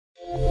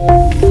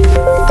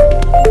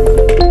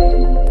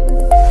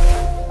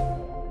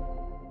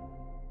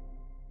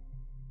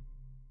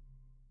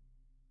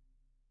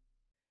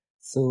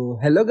So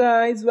hello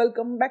guys,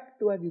 welcome back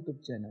to our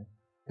YouTube channel.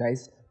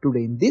 Guys,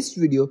 today in this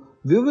video,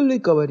 we will be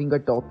covering a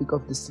topic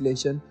of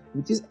distillation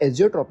which is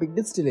azeotropic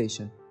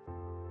distillation.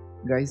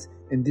 Guys,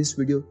 in this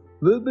video,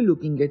 we will be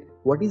looking at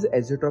what is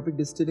azeotropic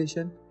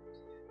distillation.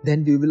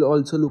 Then we will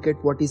also look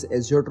at what is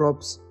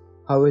azeotropes,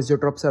 how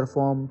azeotropes are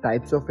formed,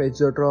 types of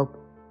azeotrope.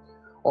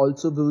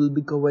 Also, we will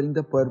be covering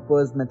the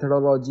purpose,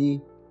 methodology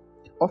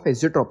of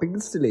azeotropic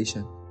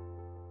distillation.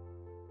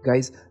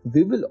 Guys,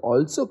 we will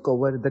also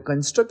cover the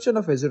construction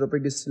of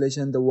azeotropic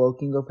distillation, the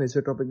working of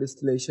azeotropic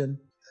distillation,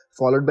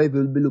 followed by we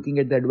will be looking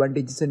at the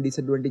advantages and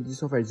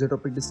disadvantages of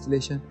azeotropic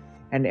distillation,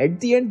 and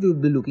at the end we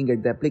will be looking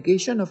at the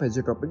application of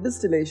azeotropic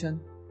distillation.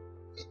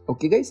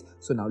 Okay guys,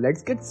 so now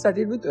let's get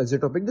started with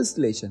azeotropic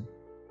distillation.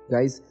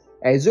 Guys,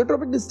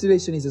 azeotropic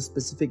distillation is a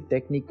specific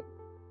technique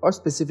or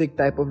specific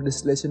type of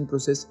distillation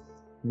process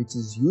which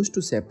is used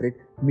to separate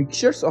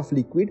mixtures of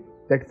liquid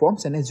that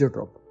forms an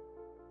azeotrope.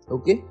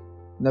 Okay.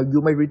 Now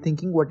you might be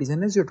thinking, what is an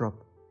azeotrope?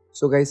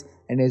 So guys,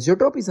 an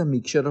azeotrope is a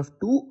mixture of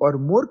two or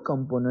more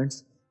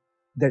components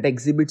that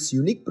exhibits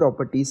unique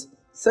properties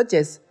such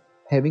as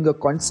having a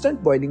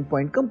constant boiling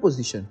point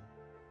composition.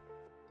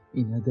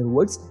 In other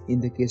words, in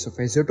the case of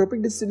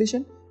azeotropic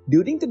distillation,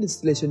 during the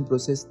distillation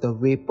process, the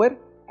vapor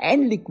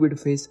and liquid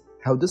phase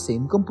have the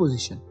same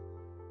composition,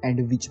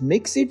 and which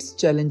makes it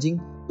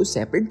challenging to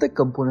separate the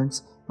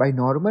components by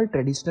normal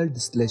traditional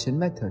distillation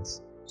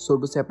methods. So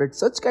to separate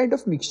such kind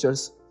of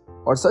mixtures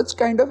or such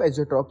kind of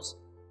azeotropes,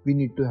 we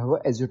need to have a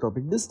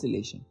azeotropic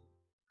distillation.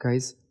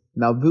 Guys,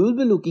 now we will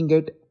be looking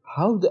at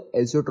how the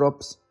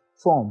azeotropes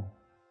form.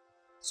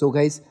 So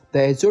guys, the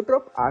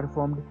azeotrope are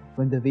formed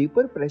when the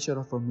vapor pressure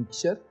of a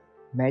mixture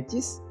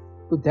matches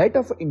to that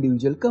of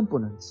individual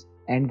components.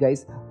 And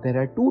guys,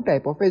 there are two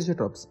types of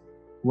azeotropes.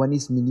 One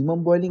is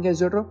minimum boiling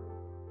azeotrope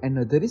and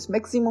another is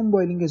maximum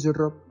boiling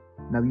azeotrope.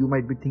 Now you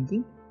might be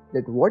thinking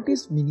that what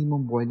is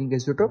minimum boiling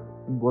azeotrope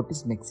and what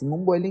is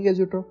maximum boiling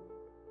azeotrope?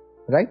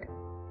 Right?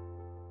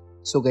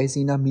 So guys,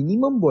 in a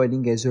minimum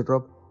boiling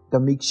azeotrope, the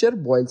mixture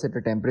boils at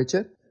a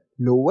temperature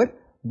lower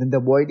than the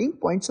boiling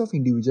points of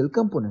individual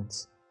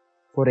components.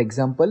 For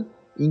example,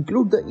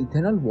 include the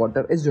ethanol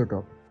water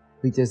azeotrope,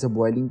 which has a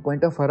boiling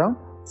point of around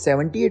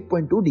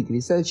 78.2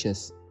 degrees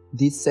Celsius.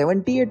 This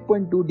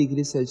 78.2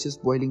 degrees Celsius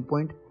boiling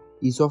point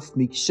is of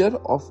mixture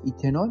of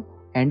ethanol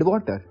and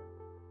water.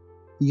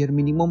 Here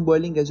minimum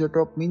boiling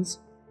azeotrope means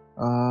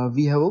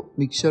we have a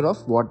mixture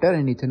of water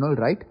and ethanol,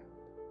 right?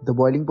 The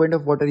boiling point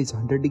of water is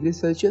 100 degrees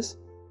Celsius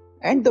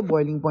and the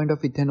boiling point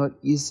of ethanol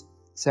is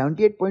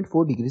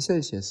 78.4 degrees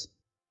Celsius.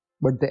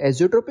 But the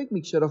azeotropic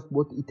mixture of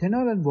both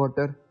ethanol and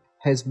water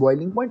has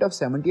boiling point of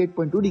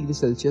 78.2 degrees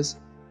Celsius,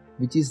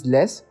 which is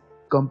less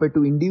compared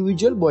to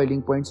individual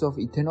boiling points of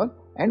ethanol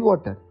and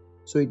water.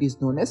 So it is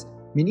known as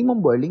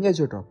minimum boiling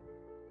azeotrope.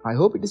 I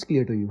hope it is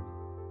clear to you.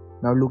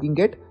 Now looking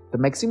at the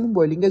maximum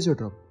boiling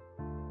azeotrope.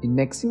 In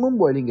maximum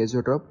boiling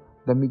azeotrope,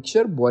 the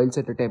mixture boils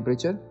at a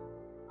temperature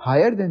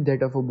higher than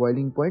that of a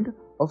boiling point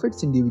of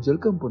its individual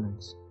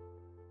components.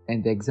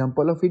 And the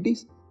example of it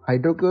is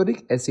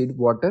hydrochloric acid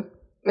water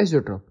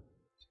azeotrope.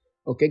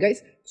 Okay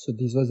guys, so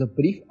this was a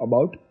brief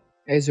about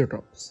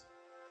azeotropes.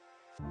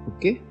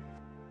 Okay.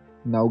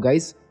 Now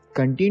guys,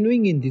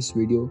 continuing in this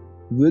video,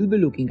 we will be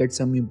looking at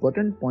some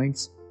important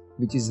points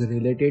which is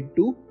related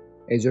to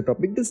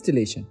azeotropic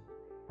distillation,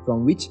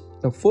 from which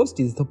the first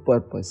is the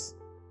purpose.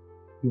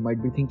 You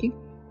might be thinking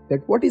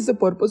that what is the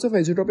purpose of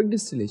azeotropic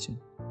distillation?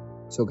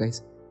 So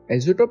guys,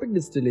 azeotropic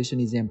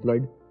distillation is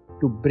employed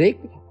to break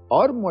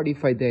or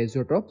modify the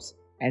azeotropes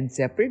and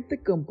separate the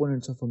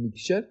components of a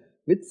mixture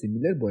with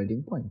similar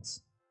boiling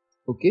points.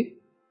 Okay.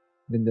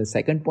 Then the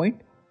second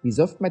point is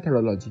of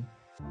methodology.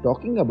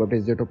 Talking about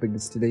azeotropic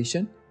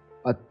distillation,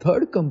 a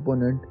third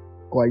component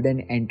called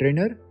an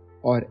entrainer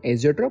or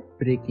azeotrope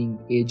breaking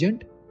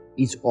agent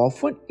is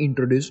often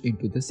introduced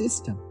into the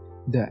system.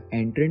 The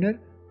entrainer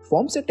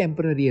forms a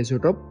temporary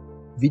azeotrope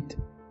with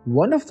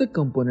one of the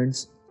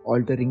components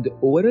altering the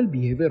overall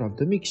behavior of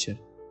the mixture.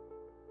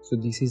 So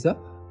this is a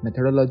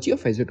methodology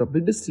of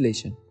azeotropic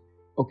distillation.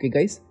 Okay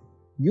guys,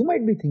 you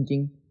might be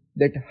thinking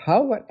that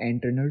how are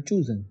entrainers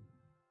chosen,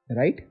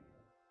 right?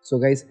 So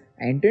guys,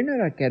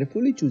 entrainers are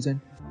carefully chosen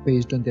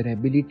based on their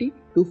ability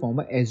to form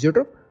an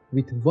azeotrope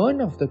with one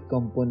of the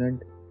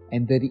component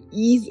and their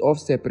ease of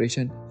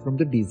separation from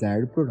the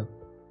desired product.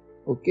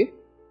 Okay.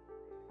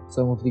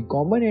 Some of the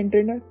common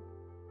entrainers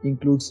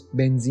includes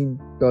benzene,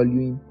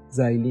 toluene,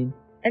 xylene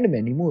and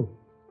many more.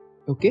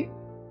 Okay.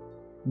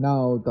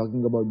 Now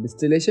talking about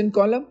distillation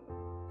column.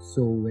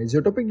 So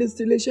azeotropic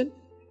distillation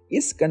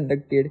is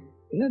conducted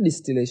in a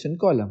distillation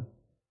column,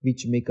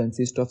 which may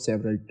consist of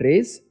several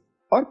trays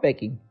or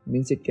packing,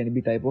 means it can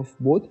be type of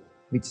both,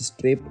 which is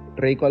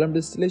tray column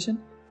distillation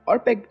or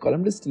packed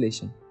column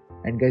distillation.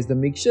 And guys, the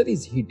mixture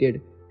is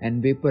heated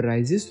and vapor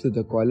rises through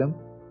the column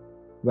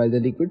while the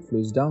liquid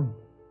flows down,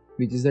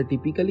 which is the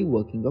typically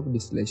working of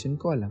distillation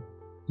column.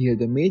 Here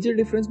the major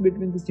difference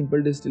between the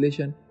simple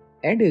distillation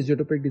and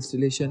azeotropic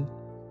distillation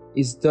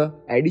is the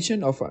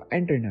addition of an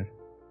entrainer.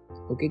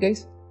 Okay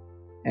guys,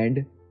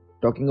 and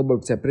Talking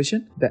about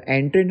separation, the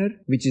entrainer,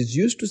 which is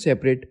used to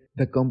separate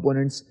the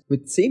components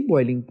with same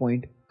boiling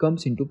point,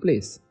 comes into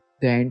place.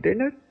 The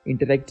entrainer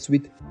interacts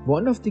with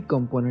one of the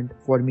component,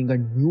 forming a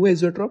new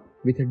azeotrope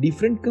with a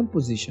different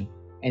composition,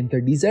 and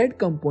the desired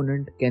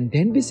component can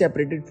then be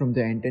separated from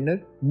the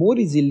entrainer more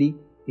easily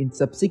in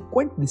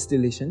subsequent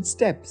distillation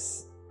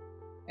steps.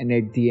 And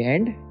at the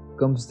end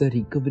comes the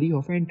recovery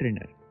of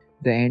entrainer.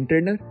 The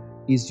entrainer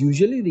is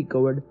usually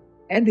recovered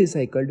and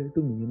recycled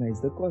to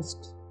minimize the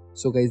costs.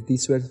 So guys,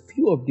 these were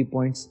few of the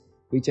points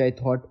which I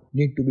thought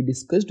need to be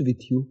discussed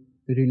with you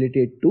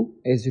related to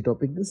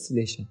azeotropic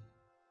distillation.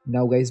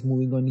 Now guys,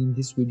 moving on in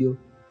this video,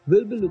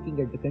 we'll be looking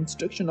at the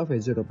construction of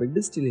azeotropic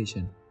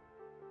distillation.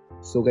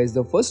 So guys,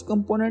 the first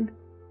component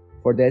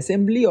for the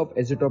assembly of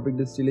azeotropic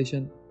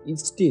distillation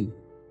is steel.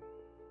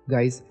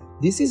 Guys,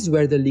 this is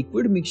where the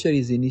liquid mixture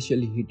is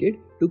initially heated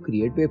to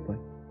create vapor.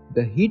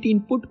 The heat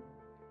input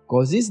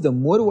causes the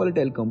more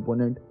volatile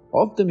component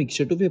of the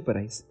mixture to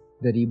vaporize.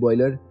 The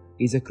reboiler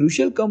is a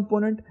crucial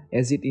component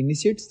as it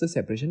initiates the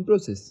separation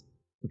process.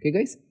 Okay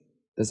guys,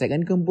 the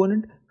second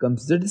component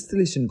comes the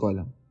distillation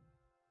column,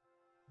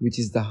 which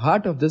is the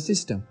heart of the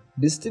system.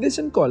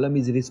 Distillation column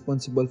is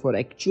responsible for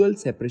actual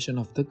separation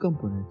of the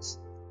components.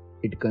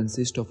 It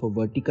consists of a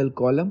vertical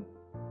column,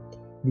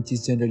 which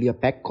is generally a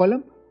pack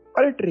column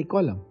or a tray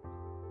column.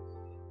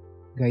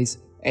 Guys,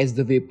 as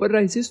the vapor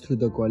rises through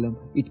the column,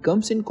 it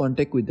comes in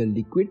contact with the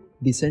liquid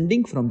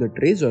descending from the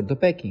trays or the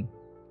packing.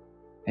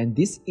 And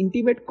this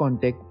intimate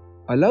contact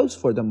allows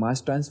for the mass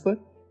transfer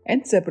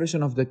and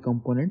separation of the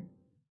component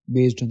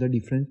based on the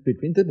difference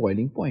between the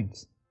boiling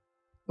points.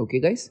 Okay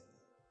guys?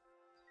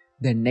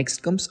 Then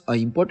next comes an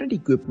important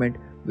equipment,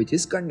 which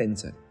is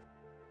condenser.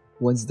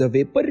 Once the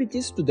vapor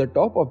reaches to the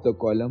top of the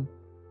column,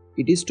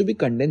 it is to be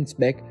condensed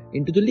back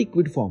into the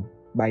liquid form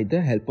by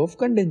the help of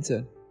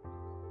condenser.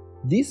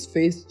 This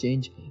phase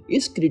change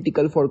is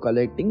critical for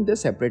collecting the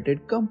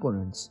separated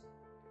components.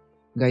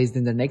 Guys,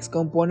 then the next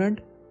component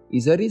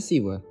is a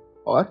receiver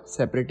or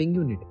separating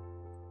unit.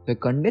 The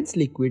condensed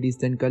liquid is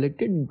then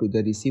collected into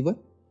the receiver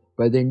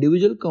where the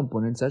individual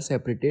components are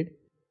separated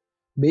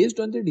based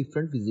on the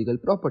different physical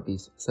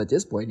properties such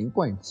as boiling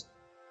points.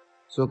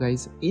 So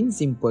guys, in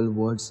simple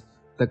words,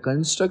 the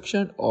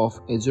construction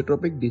of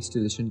azeotropic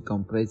distillation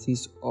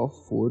comprises of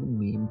four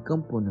main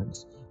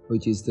components,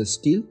 which is the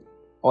steel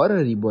or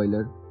a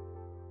reboiler,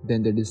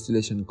 then the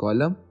distillation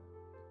column,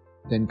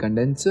 then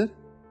condenser,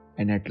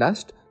 and at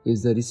last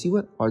is the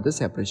receiver or the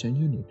separation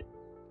unit.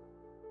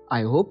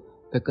 I hope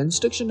the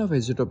construction of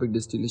azeotropic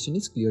distillation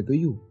is clear to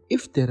you.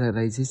 If there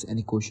arises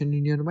any question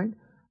in your mind,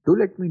 do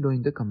let me know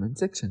in the comment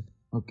section.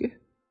 Okay?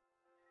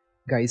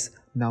 Guys,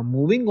 now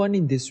moving on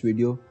in this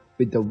video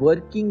with the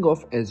working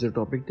of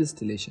azeotropic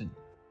distillation.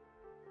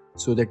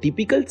 So the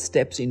typical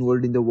steps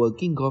involved in the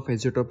working of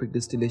azeotropic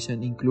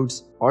distillation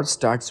includes or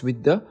starts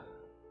with the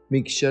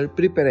mixture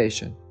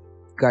preparation.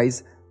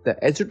 Guys, the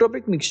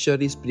azeotropic mixture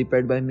is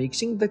prepared by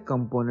mixing the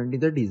component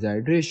in the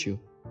desired ratio,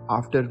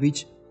 after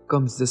which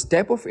comes the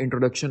step of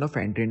introduction of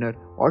entrainer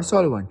or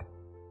solvent.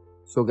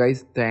 So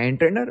guys, the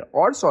entrainer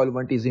or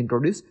solvent is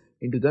introduced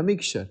into the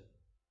mixture.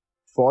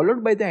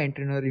 Followed by the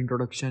entrainer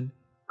introduction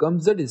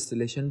comes the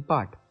distillation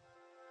part,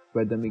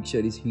 where the mixture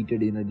is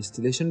heated in a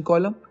distillation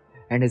column,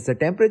 and as the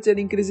temperature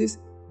increases,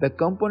 the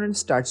component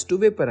starts to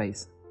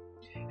vaporize.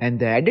 And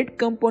the added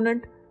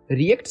component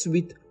reacts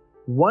with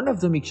one of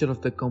the mixture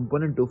of the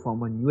component to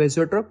form a new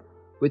azeotrope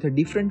with a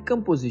different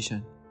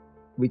composition,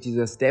 which is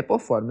a step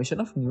of formation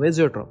of new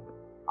azeotrope.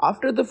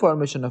 After the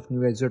formation of new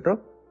azeotrope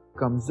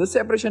comes the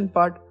separation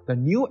part. The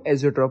new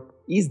azeotrope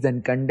is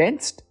then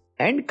condensed,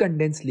 and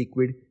condensed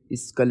liquid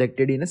is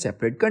collected in a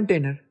separate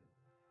container.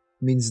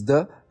 Means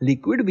the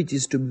liquid which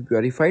is to be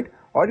purified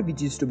or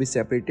which is to be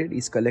separated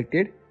is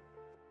collected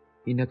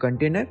in a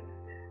container,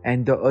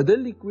 and the other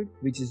liquid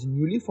which is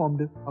newly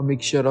formed, a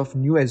mixture of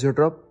new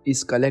azeotrope,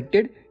 is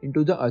collected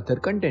into the other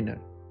container.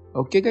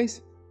 Okay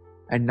guys,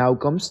 and now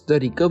comes the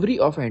recovery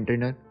of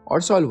entrainer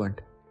or solvent.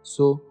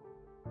 So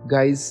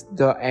guys,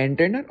 the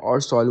entrainer or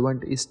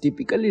solvent is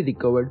typically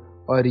recovered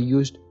or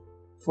reused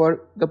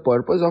for the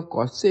purpose of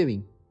cost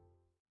saving.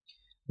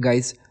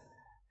 Guys,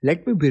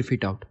 let me brief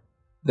it out.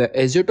 The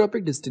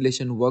azeotropic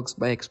distillation works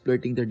by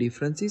exploiting the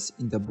differences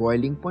in the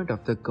boiling point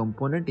of the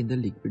component in the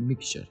liquid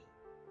mixture.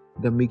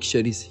 The mixture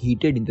is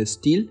heated in the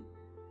steel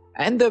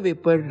and the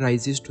vapor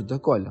rises to the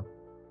column.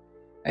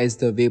 As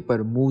the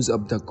vapor moves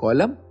up the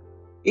column,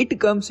 it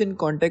comes in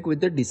contact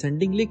with the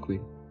descending liquid.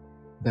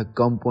 The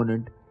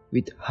component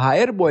with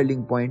higher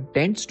boiling point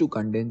tends to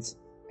condense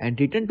and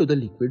return to the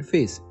liquid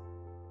phase,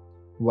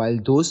 while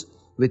those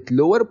with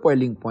lower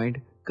boiling point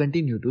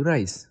continue to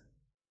rise.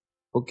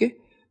 Okay,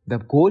 the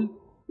goal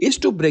is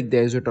to break the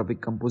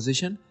azeotropic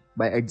composition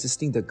by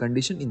adjusting the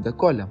condition in the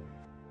column,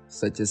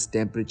 such as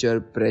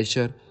temperature,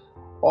 pressure,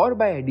 or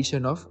by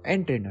addition of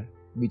entrainer,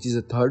 which is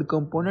a third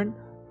component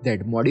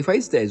that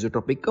modifies the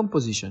azeotropic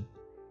composition,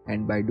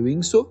 and by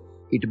doing so,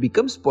 it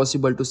becomes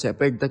possible to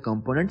separate the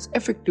components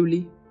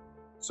effectively.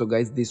 So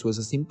guys, this was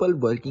a simple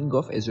working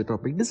of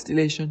azeotropic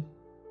distillation.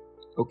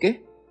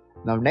 Okay,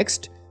 now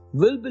next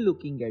we'll be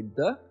looking at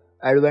the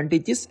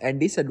advantages and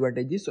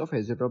disadvantages of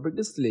azeotropic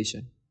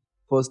distillation.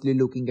 Firstly,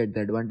 looking at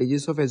the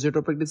advantages of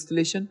azeotropic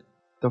distillation,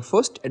 the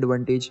first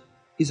advantage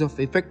is of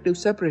effective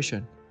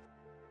separation.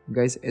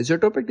 Guys,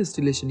 azeotropic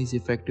distillation is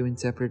effective in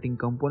separating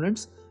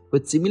components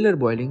with similar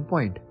boiling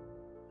point,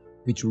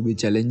 which would be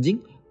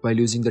challenging while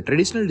using the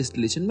traditional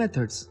distillation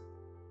methods.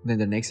 Then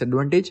the next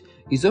advantage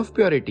is of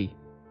purity.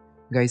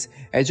 Guys,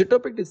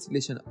 azeotropic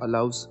distillation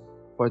allows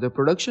for the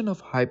production of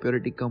high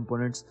purity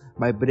components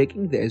by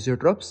breaking the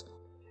azeotropes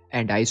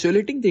and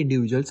isolating the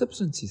individual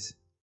substances.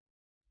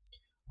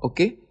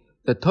 Okay,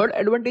 the third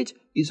advantage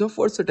is of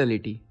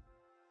versatility.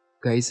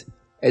 Guys,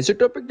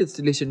 azeotropic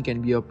distillation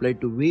can be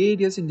applied to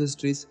various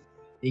industries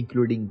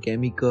including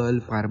chemical,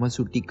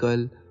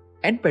 pharmaceutical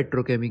and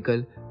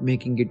petrochemical,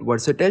 making it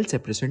versatile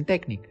separation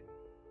technique.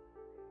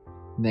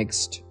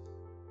 Next,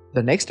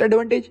 the next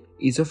advantage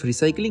is of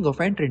recycling of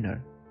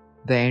entrainer.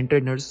 The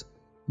entrainers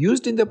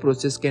used in the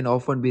process can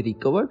often be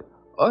recovered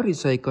or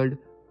recycled,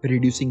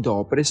 reducing the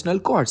operational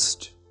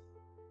cost.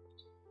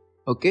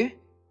 Okay.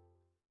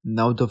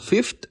 Now the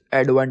fifth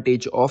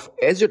advantage of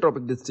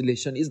azeotropic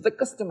distillation is the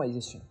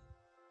customization.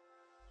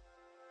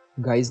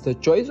 Guys, the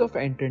choice of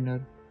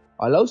entrainer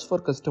allows for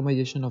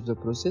customization of the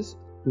process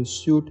to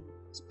suit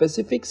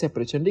specific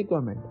separation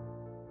requirement.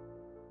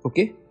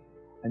 Okay.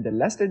 And the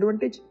last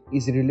advantage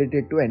is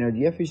related to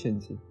energy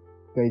efficiency.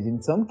 Guys,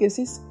 in some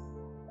cases,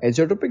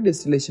 azeotropic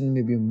distillation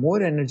may be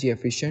more energy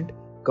efficient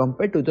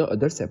compared to the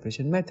other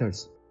separation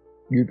methods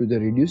due to the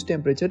reduced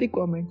temperature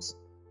requirements.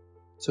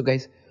 So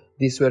guys,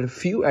 these were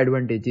few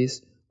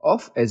advantages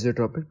of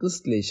azeotropic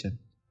distillation.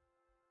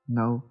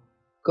 Now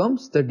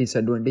comes the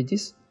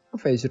disadvantages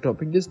of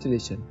azeotropic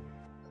distillation.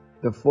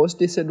 The first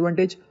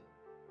disadvantage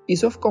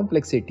is of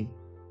complexity.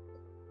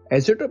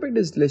 Azeotropic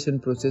distillation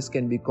process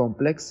can be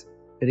complex,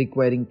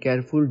 requiring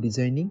careful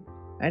designing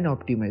and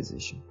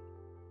optimization.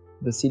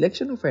 The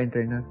selection of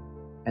entrainer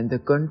and the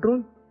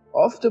control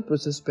of the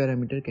process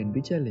parameter can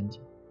be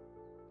challenging.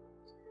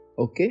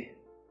 Okay.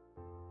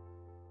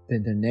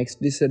 Then the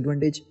next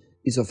disadvantage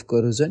is of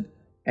corrosion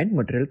and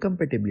material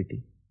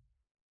compatibility.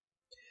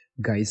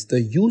 Guys,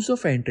 the use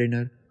of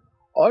entrainer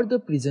or the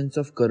presence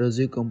of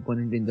corrosive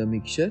component in the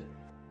mixture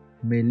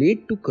may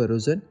lead to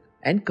corrosion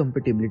and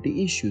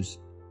compatibility issues,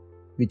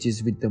 which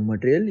is with the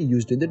material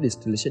used in the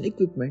distillation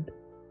equipment.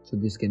 So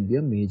this can be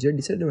a major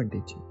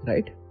disadvantage,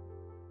 right?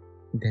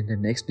 Then the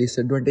next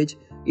disadvantage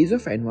is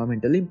of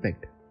environmental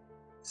impact.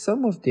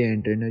 Some of the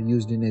entrainer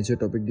used in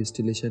azeotropic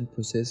distillation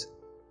process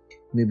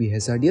may be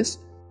hazardous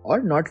or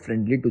not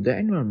friendly to the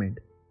environment,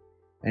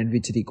 and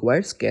which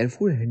requires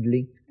careful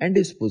handling and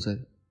disposal.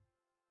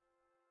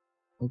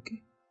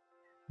 Okay.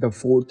 The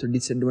fourth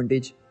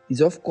disadvantage is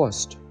of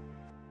cost.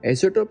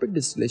 Azeotropic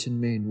distillation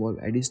may involve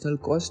additional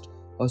cost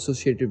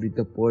associated with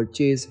the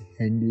purchase,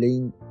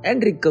 handling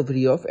and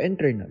recovery of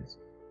entrainers,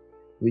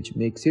 which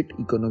makes it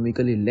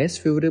economically less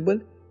favorable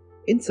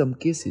in some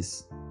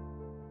cases.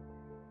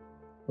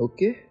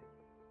 Okay.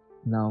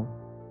 Now,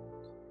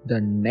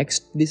 the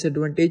next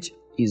disadvantage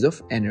is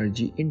of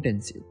energy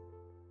intensive.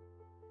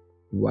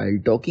 While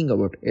talking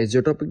about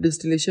azeotropic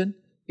distillation,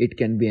 it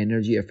can be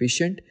energy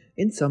efficient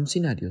in some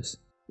scenarios.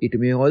 It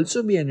may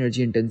also be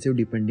energy intensive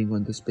depending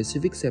on the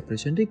specific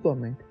separation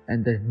requirement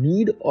and the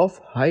need of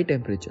high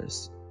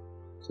temperatures.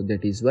 So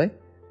that is why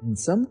in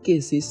some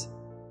cases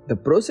the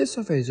process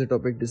of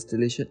azeotropic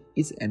distillation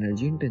is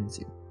energy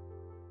intensive.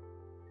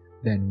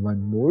 Then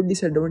one more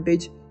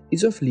disadvantage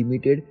is of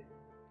limited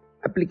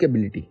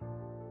applicability.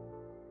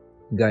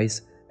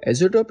 Guys,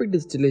 azeotropic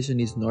distillation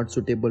is not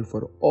suitable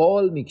for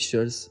all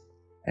mixtures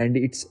and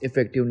its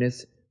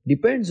effectiveness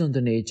depends on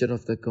the nature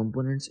of the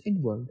components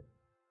involved,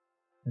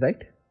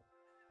 right?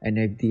 And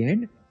at the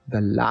end,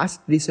 the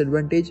last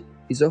disadvantage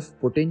is of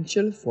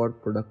potential for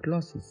product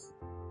losses.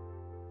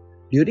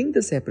 During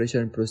the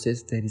separation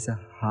process, there is a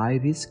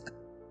high risk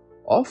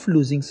of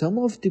losing some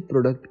of the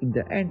product in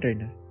the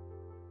entrainer,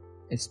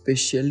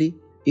 especially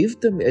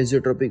if the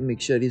azeotropic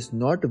mixture is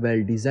not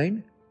well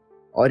designed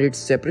or its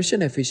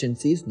separation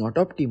efficiency is not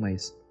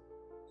optimized.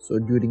 So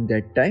during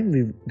that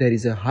time, there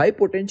is a high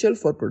potential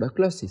for product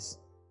losses.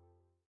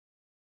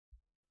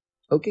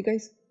 Okay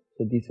guys,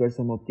 so these were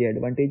some of the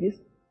advantages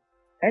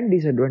and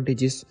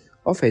disadvantages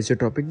of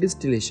azeotropic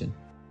distillation.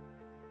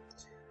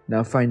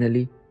 Now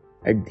finally,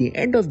 at the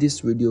end of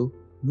this video,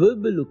 we'll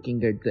be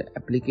looking at the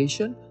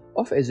application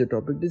of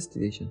azeotropic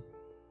distillation.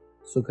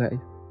 So guys,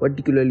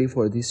 particularly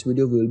for this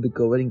video, we will be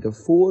covering the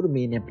 4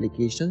 main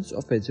applications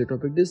of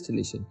azeotropic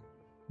distillation,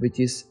 which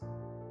is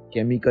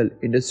chemical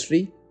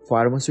industry,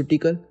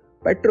 pharmaceutical,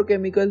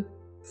 petrochemical,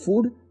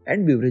 food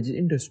and beverage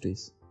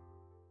industries.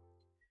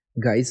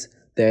 Guys,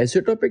 the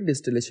azeotropic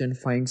distillation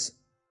finds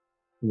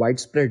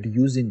widespread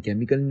use in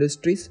chemical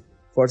industries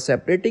for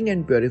separating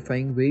and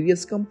purifying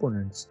various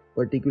components,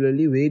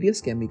 particularly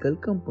various chemical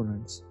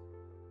components.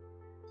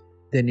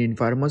 Then in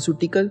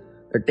pharmaceutical,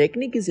 the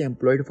technique is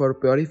employed for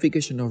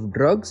purification of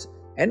drugs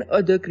and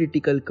other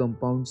critical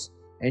compounds,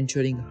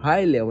 ensuring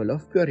high level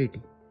of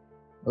purity.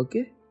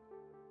 Okay?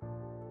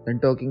 Then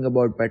talking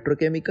about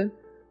petrochemical,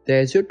 The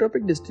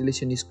azeotropic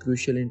distillation is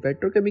crucial in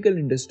petrochemical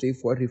industry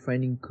for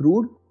refining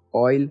crude,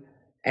 oil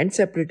and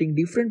separating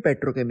different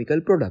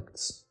petrochemical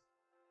products.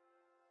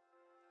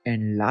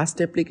 And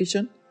last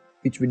application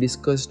which we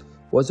discussed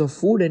was of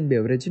food and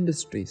beverage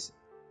industries,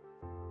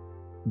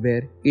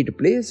 where it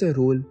plays a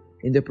role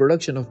in the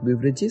production of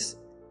beverages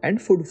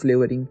and food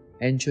flavoring,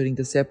 ensuring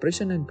the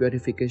separation and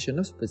purification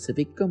of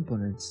specific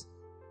components.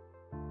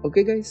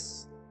 Okay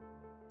guys,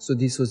 so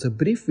this was a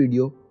brief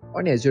video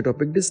on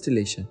azeotropic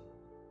distillation.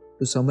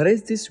 To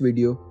summarize this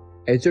video,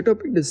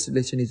 azeotropic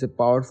distillation is a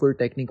powerful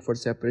technique for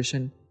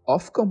separation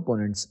of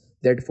components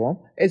that form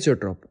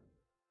azeotrope,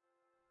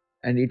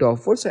 and it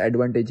offers an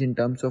advantage in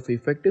terms of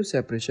effective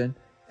separation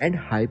and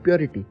high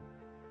purity,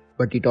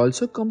 but it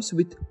also comes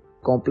with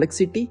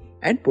complexity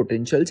and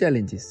potential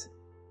challenges,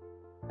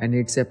 and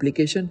its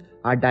applications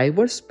are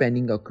diverse,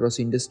 spanning across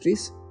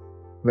industries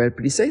where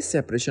precise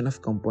separation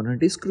of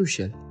component is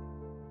crucial.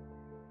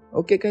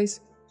 Okay guys,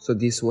 so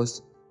this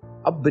was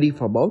a brief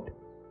about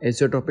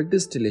azeotropic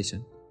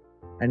distillation,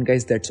 and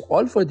guys, that's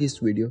all for this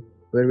video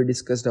where we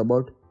discussed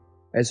about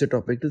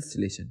azeotropic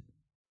distillation.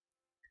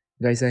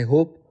 Guys, I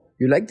hope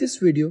you like this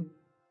video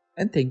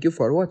and thank you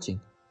for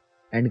watching.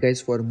 And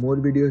guys, for more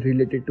video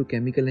related to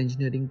chemical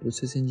engineering,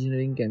 process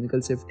engineering,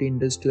 chemical safety,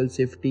 industrial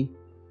safety,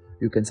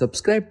 you can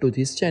subscribe to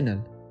this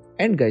channel.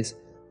 And guys,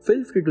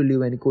 feel free to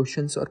leave any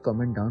questions or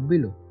comment down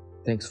below.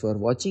 Thanks for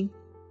watching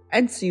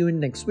and see you in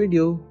next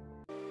video.